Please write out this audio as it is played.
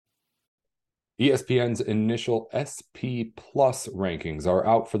ESPN's initial SP Plus rankings are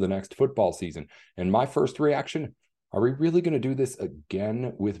out for the next football season. And my first reaction, are we really going to do this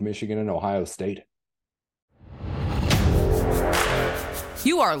again with Michigan and Ohio State?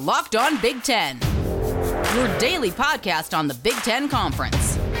 You are Locked On Big Ten, your daily podcast on the Big Ten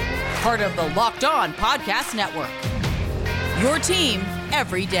Conference. Part of the Locked On Podcast Network. Your team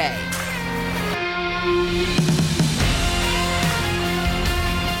every day.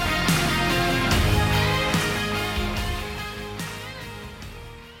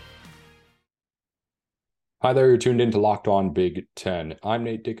 Hi there, you're tuned in to Locked On Big Ten. I'm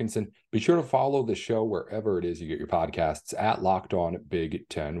Nate Dickinson. Be sure to follow the show wherever it is you get your podcasts at Locked On Big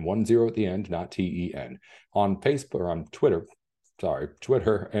Ten, 10 at the end, not TEN, on Facebook or on Twitter,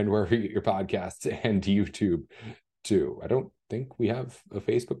 and wherever you get your podcasts, and YouTube too. I don't think we have a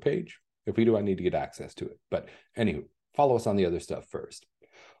Facebook page. If we do, I need to get access to it. But anywho, follow us on the other stuff first.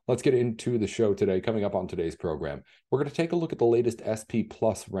 Let's get into the show today. Coming up on today's program, we're going to take a look at the latest SP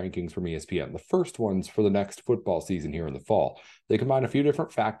Plus rankings from ESPN, the first ones for the next football season here in the fall. They combine a few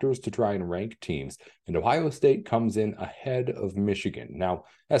different factors to try and rank teams, and Ohio State comes in ahead of Michigan. Now,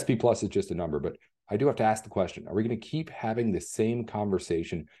 SP Plus is just a number, but I do have to ask the question, are we going to keep having the same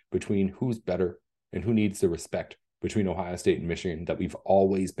conversation between who's better and who needs the respect between Ohio State and Michigan that we've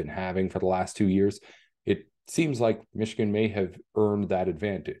always been having for the last 2 years? It seems like Michigan may have earned that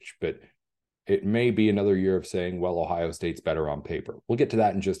advantage, but it may be another year of saying, well, Ohio State's better on paper. We'll get to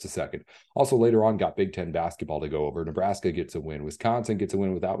that in just a second. Also, later on, got Big Ten basketball to go over. Nebraska gets a win. Wisconsin gets a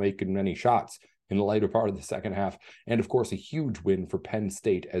win without making many shots in the later part of the second half. And, of course, a huge win for Penn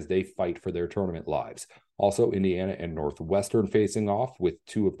State as they fight for their tournament lives. Also, Indiana and Northwestern facing off with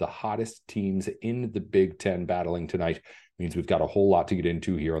two of the hottest teams in the Big Ten battling tonight. Means we've got a whole lot to get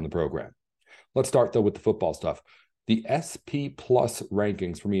into here on the program. Let's start, though, with the football stuff. The SP Plus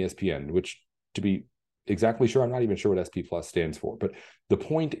rankings from ESPN, which, to be exactly sure, I'm not even sure what SP Plus stands for. But the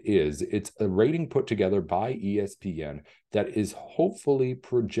point is, it's a rating put together by ESPN that is hopefully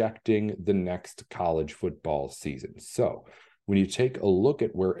projecting the next college football season. So when you take a look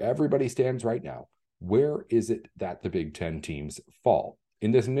at where everybody stands right now, where is it that the Big Ten teams fall?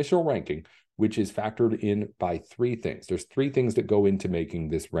 In this initial ranking, which is factored in by three things. There's three things that go into making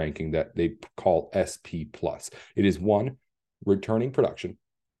this ranking that they call SP Plus. It is 1, returning production,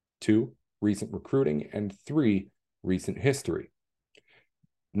 2, recent recruiting, and 3, recent history.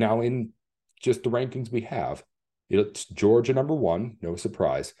 Now, in just the rankings we have, it's Georgia number 1, no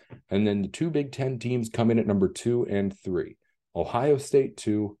surprise. And then the two Big Ten teams come in at number 2 and 3. Ohio State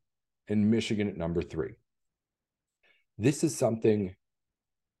 2 and Michigan at number 3. This is something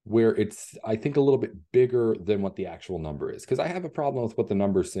where it's, I think, a little bit bigger than what the actual number is, because I have a problem with what the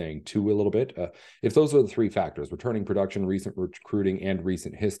number is saying too a little bit. If those are the three factors, returning production, recent recruiting, and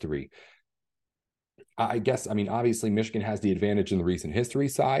recent history, I guess, I mean, obviously Michigan has the advantage in the recent history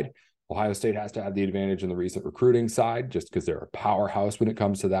side. Ohio State has to have the advantage in the recent recruiting side, just because they're a powerhouse when it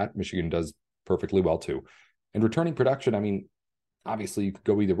comes to that. Michigan does perfectly well too. And returning production, I mean, obviously you could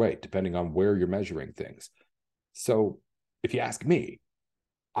go either way, depending on where you're measuring things. So if you ask me,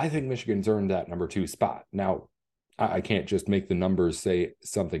 I think Michigan's earned that number 2 spot. Now, I can't just make the numbers say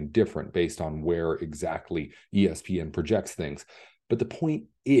something different based on where exactly ESPN projects things. But the point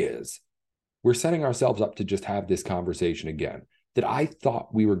is, we're setting ourselves up to just have this conversation again that I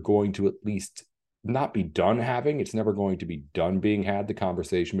thought we were going to at least not be done having. It's never going to be done being had, the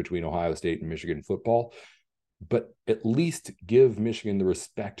conversation between Ohio State and Michigan football, but at least give Michigan the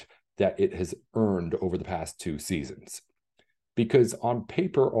respect that it has earned over the past 2 seasons. Because on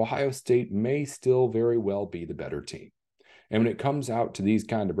paper, Ohio State may still very well be the better team. And when it comes out to these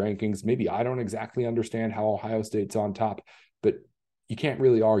kind of rankings, maybe I don't exactly understand how Ohio State's on top, but you can't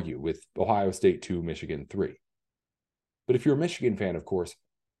really argue with Ohio State 2, Michigan 3. But if you're a Michigan fan, of course,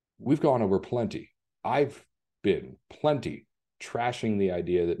 we've gone over plenty. I've been plenty trashing the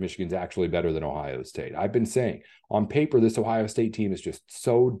idea that Michigan's actually better than Ohio State. I've been saying, on paper, this Ohio State team is just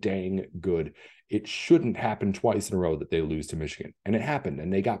so dang good. It shouldn't happen twice in a row that they lose to Michigan. And it happened,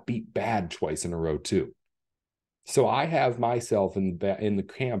 and they got beat bad twice in a row too. So I have myself in the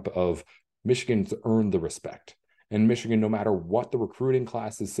camp of Michigan's earned the respect. And Michigan, no matter what the recruiting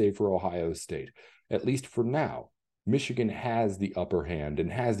classes say for Ohio State, at least for now, Michigan has the upper hand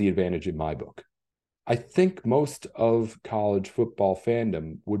and has the advantage in my book. I think most of college football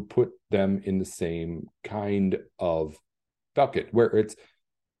fandom would put them in the same kind of bucket, where it's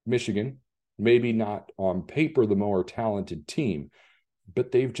Michigan, maybe not on paper the more talented team,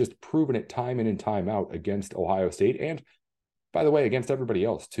 but they've just proven it time in and time out against Ohio State and, by the way, against everybody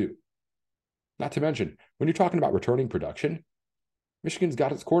else too. Not to mention, when you're talking about returning production, Michigan's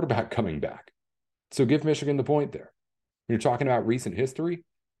got its quarterback coming back. So give Michigan the point there. When you're talking about recent history,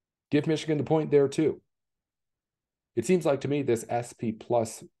 give Michigan the point there too. It seems like to me this SP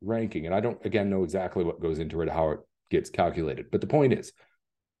plus ranking, and I don't, again, know exactly what goes into it, how it gets calculated. But the point is,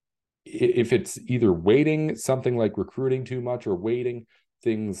 if it's either weighting something like recruiting too much or weighting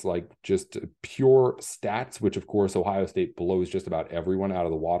things like just pure stats, which of course Ohio State blows just about everyone out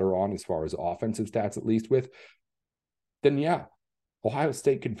of the water on as far as offensive stats, at least with, then yeah, Ohio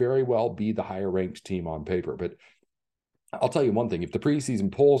State could very well be the higher ranked team on paper. But I'll tell you one thing, if the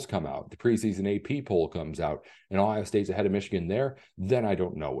preseason polls come out, the preseason AP poll comes out, and Ohio State's ahead of Michigan there, then I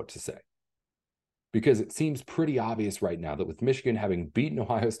don't know what to say. Because it seems pretty obvious right now that with Michigan having beaten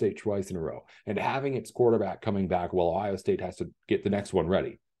Ohio State twice in a row and having its quarterback coming back while Ohio State has to get the next one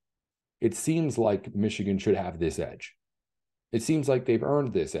ready, it seems like Michigan should have this edge. It seems like they've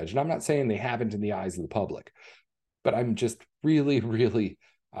earned this edge. And I'm not saying they haven't in the eyes of the public, but I'm just really,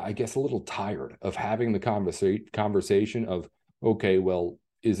 I guess, a little tired of having the conversation of, okay, well,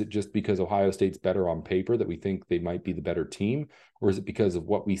 is it just because Ohio State's better on paper that we think they might be the better team? Or is it because of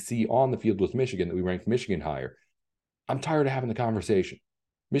what we see on the field with Michigan that we rank Michigan higher? I'm tired of having the conversation.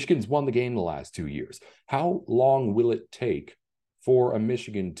 Michigan's won the game the last 2 years. How long will it take for a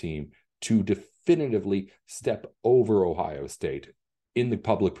Michigan team to definitively step over Ohio State in the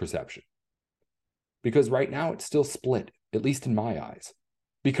public perception? Because right now it's still split, at least in my eyes,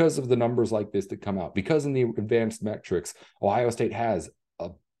 because of the numbers like this that come out. Because in the advanced metrics, Ohio State has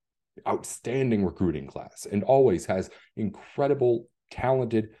an outstanding recruiting class and always has incredible,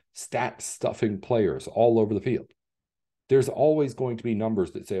 talented, stat-stuffing players all over the field. There's always going to be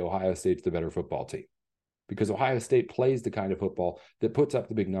numbers that say Ohio State's the better football team, because Ohio State plays the kind of football that puts up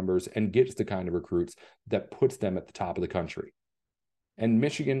the big numbers and gets the kind of recruits that puts them at the top of the country. And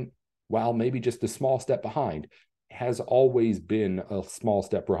Michigan, while maybe just a small step behind, has always been a small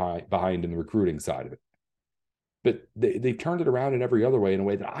step behind in the recruiting side of it. But they've turned it around in every other way, in a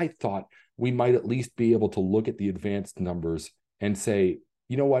way that I thought we might at least be able to look at the advanced numbers and say,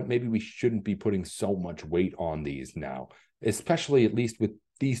 you know what, maybe we shouldn't be putting so much weight on these now, especially at least with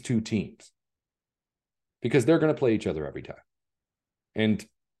these two teams, because they're going to play each other every time. And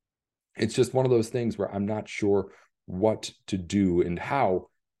it's just one of those things where I'm not sure what to do and how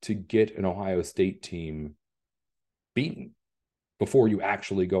to get an Ohio State team beaten before you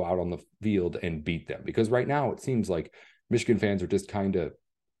actually go out on the field and beat them. Because right now it seems like Michigan fans are just kind of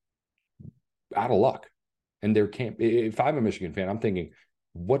out of luck. And if I'm a Michigan fan, I'm thinking,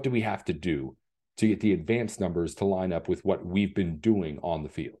 what do we have to do to get the advanced numbers to line up with what we've been doing on the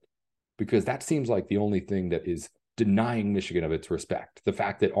field? Because that seems like the only thing that is denying Michigan of its respect. The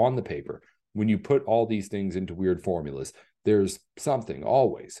fact that on the paper, when you put all these things into weird formulas, there's something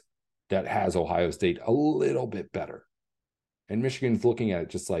always that has Ohio State a little bit better. And Michigan's looking at it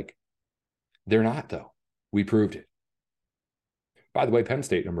just like, they're not, though. We proved it. By the way, Penn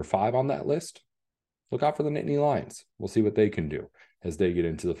State, number 5 on that list. Look out for the Nittany Lions. We'll see what they can do as they get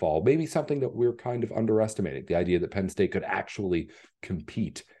into the fall. Maybe something that we're kind of underestimating, the idea that Penn State could actually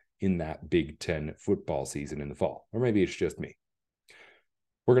compete in that Big Ten football season in the fall. Or maybe it's just me.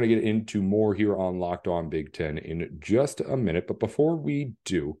 We're going to get into more here on Locked On Big Ten in just a minute. But before we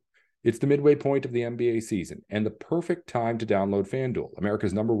do, it's the midway point of the NBA season and the perfect time to download FanDuel,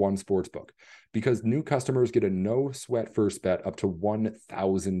 America's #1 sportsbook, because new customers get a no-sweat first bet up to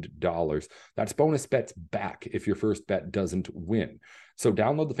 $1,000. That's bonus bets back if your first bet doesn't win. So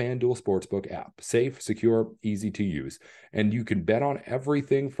download the FanDuel Sportsbook app. Safe, secure, easy to use. And you can bet on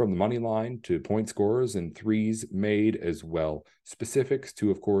everything from the money line to point scorers and threes made as well. Specifics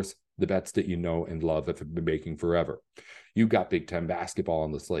to, of course, the bets that you know and love that have been making forever. You've got Big Ten basketball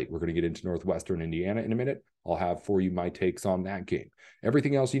on the slate. We're going to get into Northwestern Indiana in a minute. I'll have for you my takes on that game.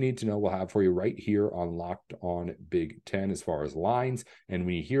 Everything else you need to know we'll have for you right here on Locked On Big Ten as far as lines. And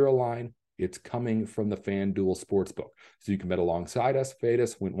when you hear a line, it's coming from the FanDuel Sportsbook. So you can bet alongside us. Fade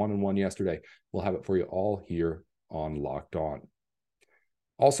us, went 1-1 yesterday. We'll have it for you all here on Locked On.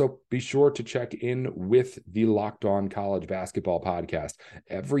 Also, be sure to check in with the Locked On College Basketball podcast.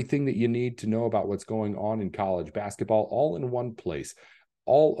 Everything that you need to know about what's going on in college basketball, all in one place,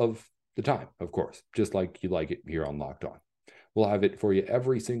 all of the time, of course, just like you like it here on Locked On. We'll have it for you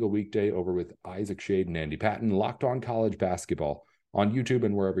every single weekday over with Isaac Shade and Andy Patton, Locked On College Basketball on YouTube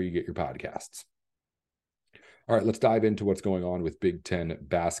and wherever you get your podcasts. All right, let's dive into what's going on with Big Ten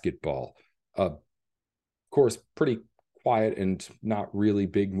basketball. Of course, pretty quiet and not really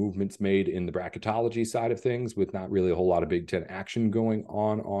big movements made in the bracketology side of things, with not really a whole lot of Big Ten action going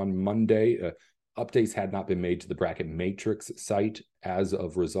on Monday. Updates had not been made to the bracket matrix site as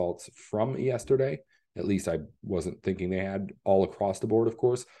of results from yesterday. At least I wasn't thinking they had all across the board, of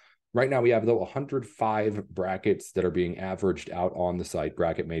course. Right now, we have, though, 105 brackets that are being averaged out on the site,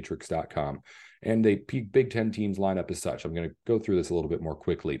 bracketmatrix.com. And the Big Ten teams line up as such. I'm going to go through this a little bit more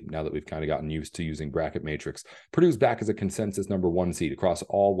quickly now that we've kind of gotten used to using Bracket Matrix. Purdue's back as a consensus number 1 seed across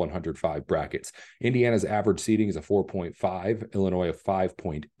all 105 brackets. Indiana's average seeding is a 4.5, Illinois a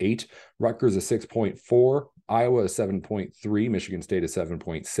 5.8, Rutgers a 6.4, Iowa a 7.3, Michigan State a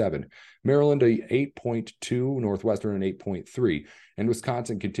 7.7, Maryland a 8.2, Northwestern an 8.3, and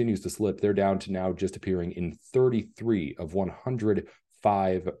Wisconsin continues to slip. They're down to now just appearing in 33 of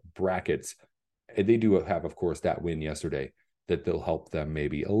 105 brackets. They do have, of course, that win yesterday that they'll help them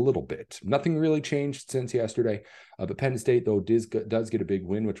maybe a little bit. Nothing really changed since yesterday, but Penn State, though, does get a big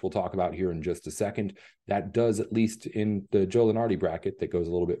win, which we'll talk about here in just a second. That does, at least in the Joe Lunardi bracket that goes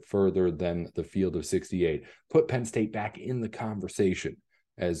a little bit further than the field of 68, put Penn State back in the conversation,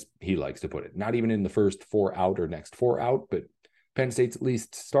 as he likes to put it. Not even in the first 4 out or next 4 out, but Penn State's at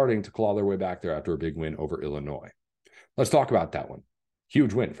least starting to claw their way back there after a big win over Illinois. Let's talk about that one.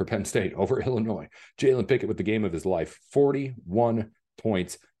 Huge win for Penn State over Illinois. Jalen Pickett with the game of his life, 41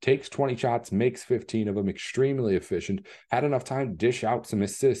 points, takes 20 shots, makes 15 of them, extremely efficient, had enough time to dish out some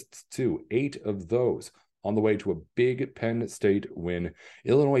assists too, 8 of those on the way to a big Penn State win.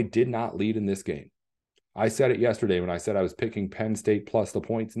 Illinois did not lead in this game. I said it yesterday when I said I was picking Penn State plus the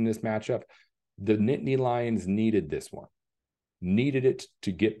points in this matchup. The Nittany Lions needed this one. Needed it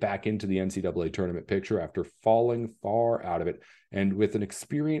to get back into the NCAA tournament picture after falling far out of it. And with an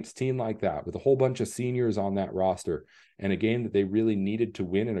experienced team like that, with a whole bunch of seniors on that roster, and a game that they really needed to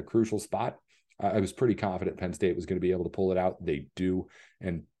win in a crucial spot, I was pretty confident Penn State was going to be able to pull it out. They do.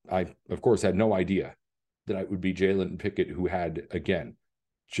 And I, of course, had no idea that it would be Jalen Pickett who had, again,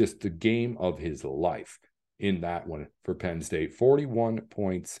 just the game of his life in that one for Penn State. 41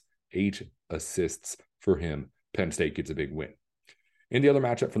 points, 8 assists for him. Penn State gets a big win. In the other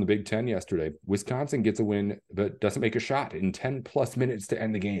matchup from the Big Ten yesterday, Wisconsin gets a win, but doesn't make a shot in 10-plus minutes to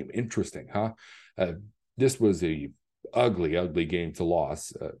end the game. Interesting, huh? This was a ugly game to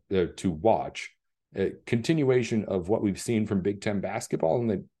watch. A continuation of what we've seen from Big Ten basketball,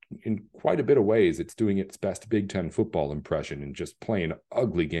 and in quite a bit of ways, it's doing its best Big Ten football impression and just playing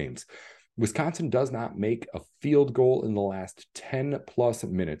ugly games. Wisconsin does not make a field goal in the last 10-plus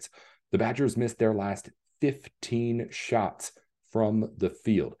minutes. The Badgers missed their last 15 shots from the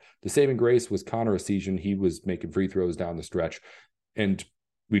field. The saving grace was Connor Essegian. He was making free throws down the stretch. And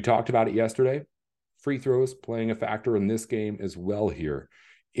we talked about it yesterday. Free throws playing a factor in this game as well here.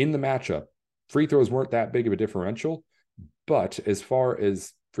 In the matchup, free throws weren't that big of a differential, but as far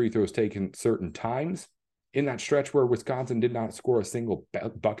as free throws taken certain times, in that stretch where Wisconsin did not score a single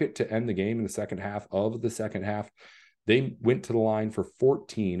bucket to end the game in the second half of the second half, they went to the line for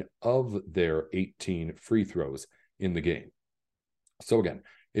 14 of their 18 free throws in the game. So again,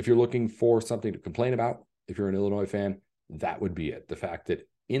 if you're looking for something to complain about, if you're an Illinois fan, that would be it. The fact that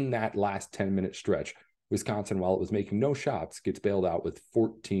in that last 10-minute stretch, Wisconsin, while it was making no shots, gets bailed out with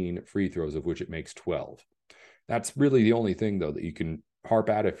 14 free throws, of which it makes 12. That's really the only thing, though, that you can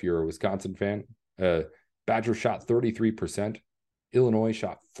harp at if you're a Wisconsin fan. Badgers shot 33%. Illinois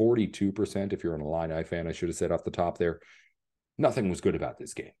shot 42%. If you're an Illini fan, I should have said off the top there. Nothing was good about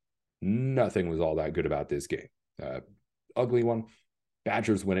this game. Nothing was all that good about this game. Ugly one.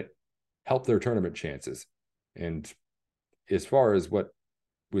 Badgers win it, help their tournament chances. And as far as what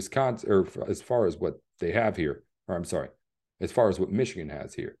Wisconsin, or as far as what they have here, or I'm sorry, as far as what Michigan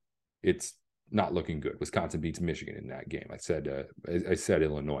has here, it's not looking good. Wisconsin beats Michigan in that game. I said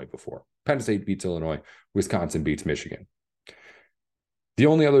Illinois before. Penn State beats Illinois. Wisconsin beats Michigan. The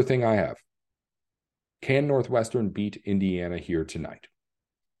only other thing I have, can Northwestern beat Indiana here tonight?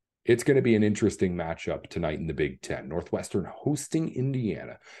 It's going to be an interesting matchup tonight in the Big Ten. Northwestern hosting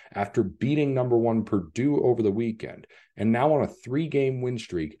Indiana after beating number 1 Purdue over the weekend. And now on a 3-game win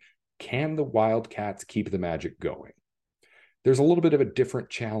streak, can the Wildcats keep the magic going? There's a little bit of a different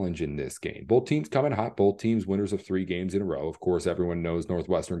challenge in this game. Both teams coming hot, both teams winners of 3 games in a row. Of course, everyone knows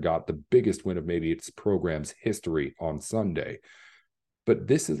Northwestern got the biggest win of maybe its program's history on Sunday. But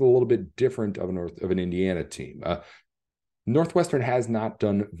this is a little bit different of an Indiana team. Northwestern has not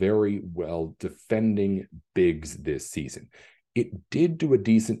done very well defending bigs this season. It did do a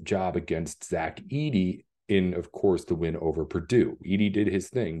decent job against Zach Edey in, of course, the win over Purdue. Edey did his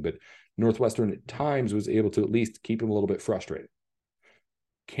thing, but Northwestern at times was able to at least keep him a little bit frustrated.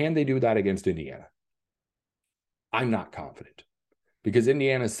 Can they do that against Indiana? I'm not confident, because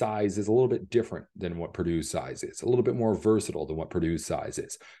Indiana's size is a little bit different than what Purdue's size is, a little bit more versatile than what Purdue's size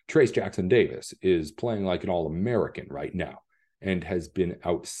is. Trace Jackson Davis is playing like an All-American right now and has been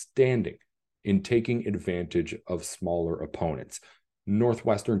outstanding in taking advantage of smaller opponents.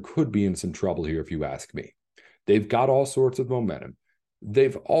 Northwestern could be in some trouble here, if you ask me. They've got all sorts of momentum.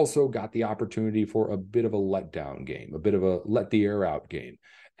 They've also got the opportunity for a bit of a letdown game, a bit of a let the air out game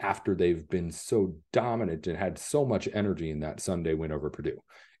after they've been so dominant and had so much energy in that Sunday win over Purdue.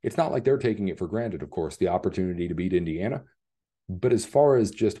 It's not like they're taking it for granted, of course, the opportunity to beat Indiana. But as far as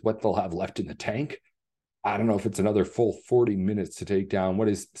just what they'll have left in the tank, I don't know if it's another full 40 minutes to take down what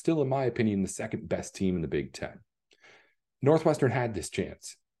is still, in my opinion, the second best team in the Big Ten. Northwestern had this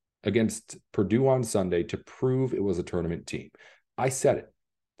chance against Purdue on Sunday to prove it was a tournament team. I said it,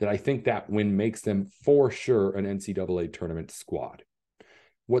 that I think that win makes them for sure an NCAA tournament squad.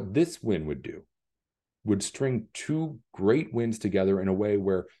 What this win would do would string two great wins together in a way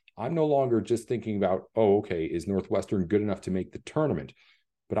where I'm no longer just thinking about, oh, okay, is Northwestern good enough to make the tournament?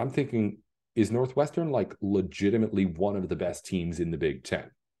 But I'm thinking, is Northwestern like legitimately one of the best teams in the Big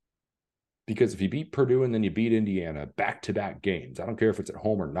Ten? Because if you beat Purdue and then you beat Indiana back-to-back games, I don't care if it's at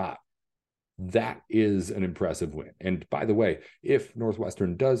home or not, that is an impressive win. And by the way, if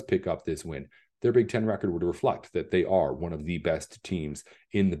Northwestern does pick up this win, their Big Ten record would reflect that they are one of the best teams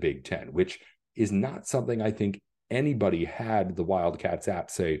in the Big Ten, which is not something I think anybody had the Wildcats at,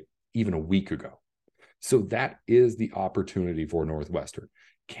 say, even a week ago. So that is the opportunity for Northwestern.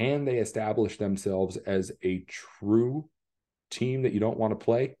 Can they establish themselves as a true team that you don't want to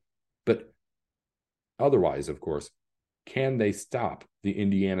play? But otherwise, of course, can they stop the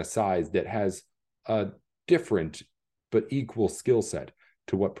Indiana side that has a different but equal skill set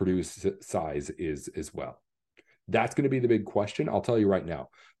to what Purdue's size is as well? That's going to be the big question. I'll tell you right now,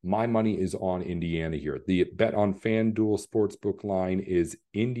 my money is on Indiana here. The bet on FanDuel Sportsbook line is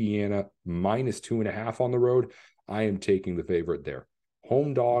Indiana -2.5 on the road. I am taking the favorite there.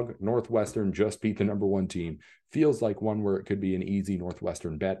 Home dog, Northwestern just beat the number one team. Feels like one where it could be an easy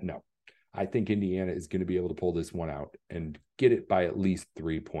Northwestern bet. No, I think Indiana is going to be able to pull this one out and get it by at least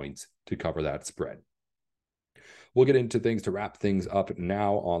 3 points to cover that spread. We'll get into things to wrap things up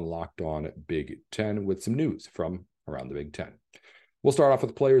now on Locked On Big Ten with some news from around the Big Ten. We'll start off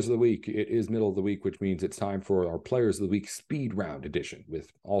with Players of the Week. It is middle of the week, which means it's time for our Players of the Week speed round edition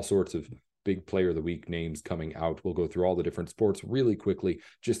with all sorts of big Player of the Week names coming out. We'll go through all the different sports really quickly,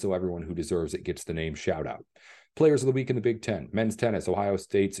 just so everyone who deserves it gets the name shout out. Players of the Week in the Big Ten. Men's tennis, Ohio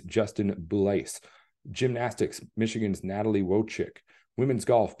State's Justin Boulais. Gymnastics, Michigan's Natalie Wojcik. Women's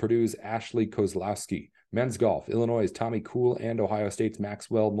golf, Purdue's Ashley Kozlowski. Men's golf, Illinois' Tommy Kuhl and Ohio State's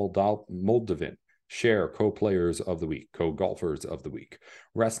Maxwell Moldavin share co-players of the week, co-golfers of the week.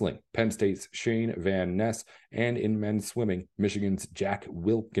 Wrestling, Penn State's Shane Van Ness, and in men's swimming, Michigan's Jack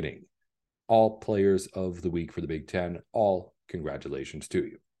Wilkening. All players of the week for the Big Ten. All congratulations to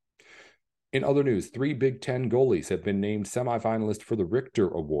you. In other news, 3 Big Ten goalies have been named semifinalists for the Richter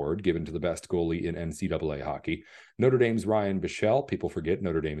Award, given to the best goalie in NCAA hockey. Notre Dame's Ryan Bichelle, people forget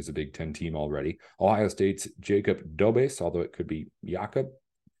Notre Dame is a Big Ten team already. Ohio State's Jacob Dobes, although it could be Jakob,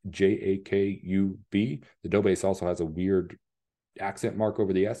 Jakub. The Dobes also has a weird accent mark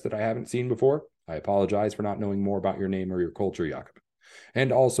over the S that I haven't seen before. I apologize for not knowing more about your name or your culture, Jakob.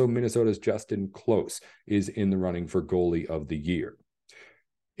 And also Minnesota's Justin Close is in the running for goalie of the year.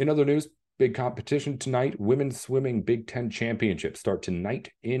 In other news, big competition tonight. Women's swimming Big Ten championships start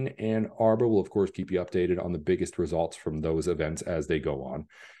tonight in Ann Arbor. We'll, of course, keep you updated on the biggest results from those events as they go on.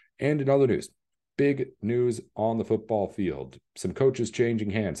 And in other news, big news on the football field. Some coaches changing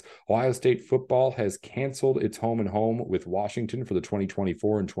hands. Ohio State football has canceled its home and home with Washington for the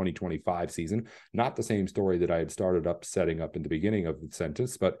 2024 and 2025 season. Not the same story that I had started up setting up in the beginning of the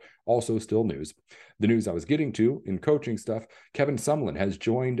sentence, but also still news. The news I was getting to in coaching stuff, Kevin Sumlin has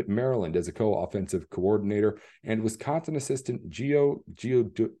joined Maryland as a co-offensive coordinator, and Wisconsin assistant Gio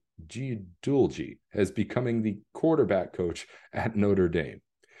Dulgi has becoming the quarterback coach at Notre Dame.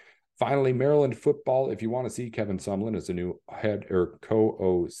 Finally, Maryland football, if you want to see Kevin Sumlin as a new head or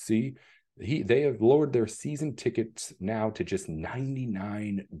co-OC, they have lowered their season tickets now to just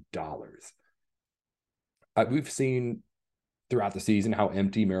 $99. We've seen throughout the season how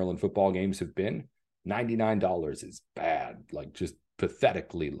empty Maryland football games have been. $99 is bad, like just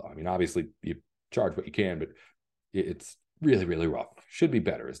pathetically low. I mean, obviously you charge what you can, but it's really, really rough. Should be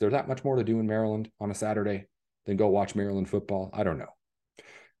better. Is there that much more to do in Maryland on a Saturday than go watch Maryland football? I don't know.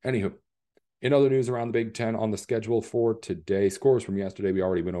 Anywho, in other news around the Big Ten on the schedule for today, scores from yesterday, we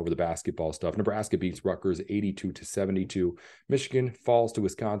already went over the basketball stuff. Nebraska beats Rutgers 82-72. Michigan falls to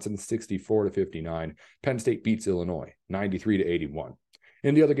Wisconsin 64-59. Penn State beats Illinois 93-81.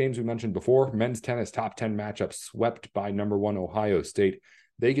 In the other games we mentioned before, men's tennis top 10 matchup swept by number 1 Ohio State.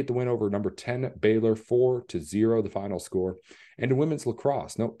 They get the win over number 10 Baylor 4-0, the final score. And in women's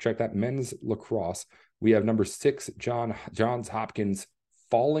lacrosse, check that, men's lacrosse, we have number 6, Johns Hopkins,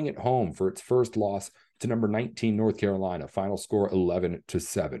 falling at home for its first loss to number 19, North Carolina. Final score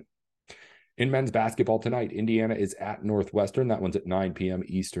 11-7. In men's basketball tonight, Indiana is at Northwestern. That one's at 9 p.m.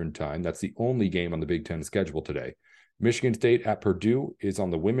 Eastern time. That's the only game on the Big Ten schedule today. Michigan State at Purdue is on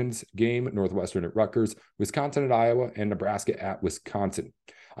the women's game, Northwestern at Rutgers, Wisconsin at Iowa, and Nebraska at Wisconsin.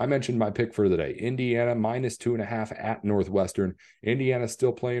 I mentioned my pick for the day. Indiana -2.5 at Northwestern. Indiana's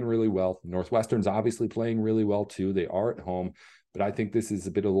still playing really well. Northwestern's obviously playing really well too. They are at home, but I think this is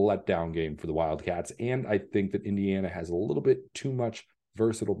a bit of a letdown game for the Wildcats, and I think that Indiana has a little bit too much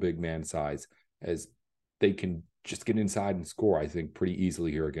versatile big man size, as they can just get inside and score, I think, pretty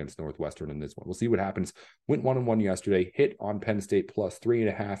easily here against Northwestern in this one. We'll see what happens. Went 1-1 yesterday, hit on Penn State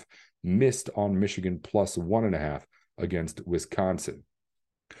 +3.5, missed on Michigan +1.5 against Wisconsin.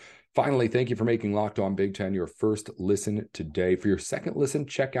 Finally, thank you for making Locked On Big Ten your first listen today. For your second listen,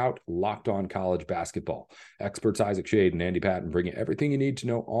 check out Locked On College Basketball. Experts Isaac Shade and Andy Patton bring you everything you need to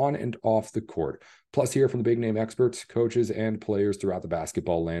know on and off the court. Plus, hear from the big name experts, coaches, and players throughout the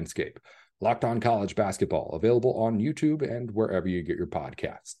basketball landscape. Locked On College Basketball, available on YouTube and wherever you get your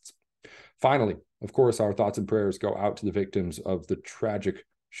podcasts. Finally, of course, our thoughts and prayers go out to the victims of the tragic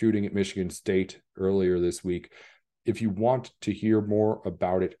shooting at Michigan State earlier this week. If you want to hear more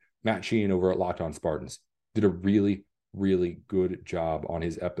about it, Matt Sheehan over at Locked On Spartans did a really, really good job on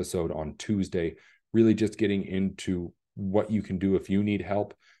his episode on Tuesday, really just getting into what you can do if you need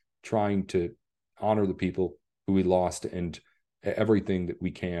help, trying to honor the people who we lost, and everything that we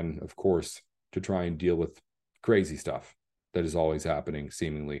can, of course, to try and deal with crazy stuff that is always happening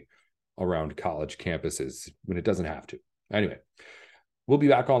seemingly around college campuses when it doesn't have to. Anyway, we'll be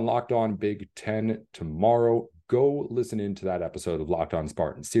back on Locked On Big Ten tomorrow. Go listen into that episode of Locked On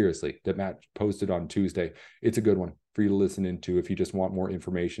Spartans, seriously, that Matt posted on Tuesday. It's a good one for you to listen into if you just want more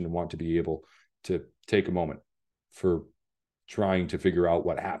information and want to be able to take a moment for trying to figure out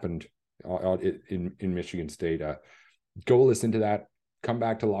what happened in Michigan State. Go listen to that. Come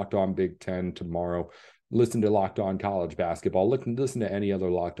back to Locked On Big Ten tomorrow. Listen to Locked On College Basketball. Listen to any other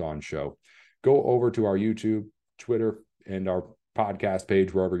Locked On show. Go over to our YouTube, Twitter, and our podcast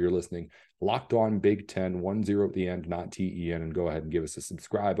page, wherever you're listening. Locked On Big Ten, 10 at the end, not TEN, and go ahead and give us a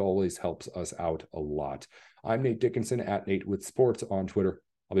subscribe. Always helps us out a lot. I'm Nate Dickinson at Nate with Sports on Twitter.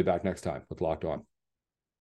 I'll be back next time with Locked On.